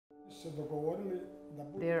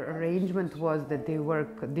Their arrangement was that they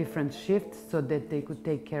work different shifts so that they could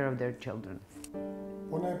take care of their children.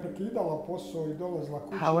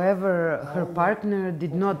 However, her partner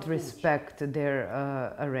did not respect their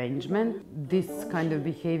arrangement. This kind of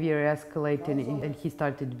behavior escalated and he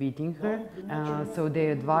started beating her. So they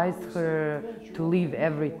advised her to leave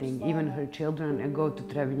everything, even her children, and go to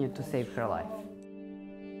Trebinje to save her life.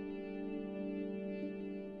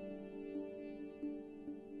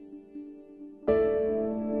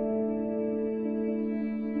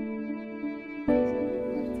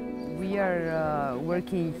 We are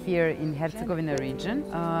working here in Herzegovina region,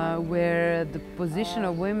 where the position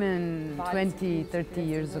of women 20-30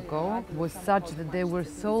 years ago was such that they were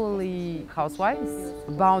solely housewives,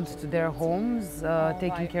 bound to their homes,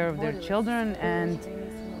 taking care of their children and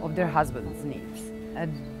of their husbands' needs. At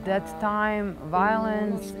that time,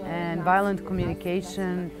 violence and violent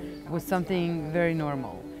communication was something very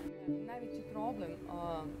normal.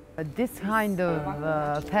 This kind of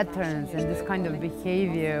patterns and this kind of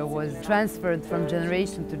behavior was transferred from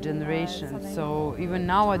generation to generation. So even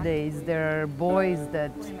nowadays there are boys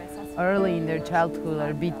that early in their childhood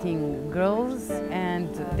are beating girls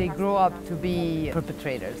and they grow up to be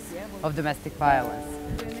perpetrators of domestic violence.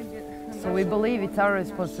 So we believe it's our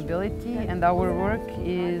responsibility and our work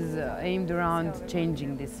is aimed around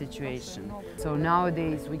changing this situation. So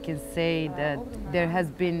nowadays we can say that there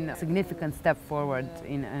has been a significant step forward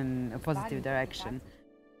in a positive direction.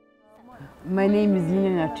 My name is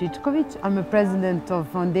Ljiljana Cickovic. I'm a president of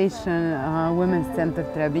Foundation Women's Center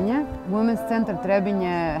Trebinje. Women's Center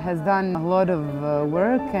Trebinje has done a lot of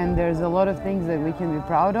work and there's a lot of things that we can be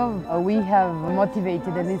proud of. We have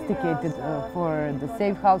motivated and instigated for the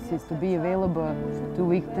safe houses to be available to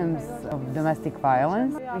victims of domestic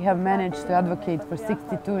violence. We have managed to advocate for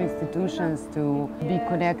 62 institutions to be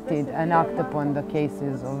connected and act upon the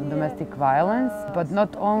cases of domestic violence, but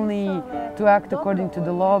not only to act according to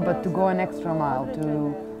the law, but to go an extra mile,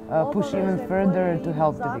 to push even further to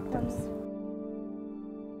help the victims.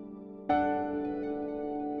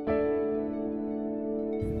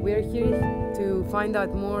 We are here to find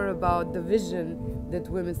out more about the vision that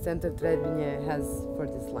Women's Center Trebinje has for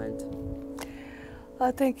this land.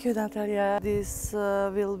 Thank you, Natalia. This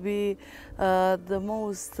will be the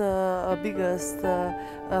most biggest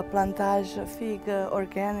plantage fig,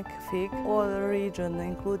 organic fig, all the region,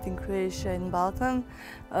 including Croatia and Balkan,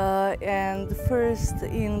 and first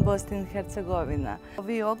in Bosnia and Herzegovina.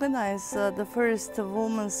 We organize the first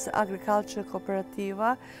women's agriculture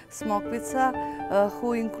cooperativa, Smokvica,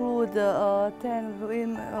 who include 10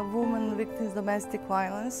 women victims of domestic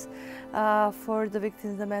violence. For the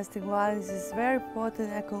victims of domestic violence, it's very important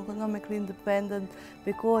economically independent,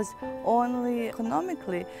 because only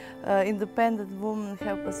economically independent women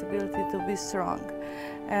have possibility to be strong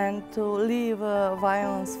and to leave a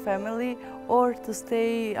violence family or to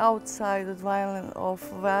stay outside of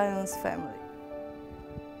violence family.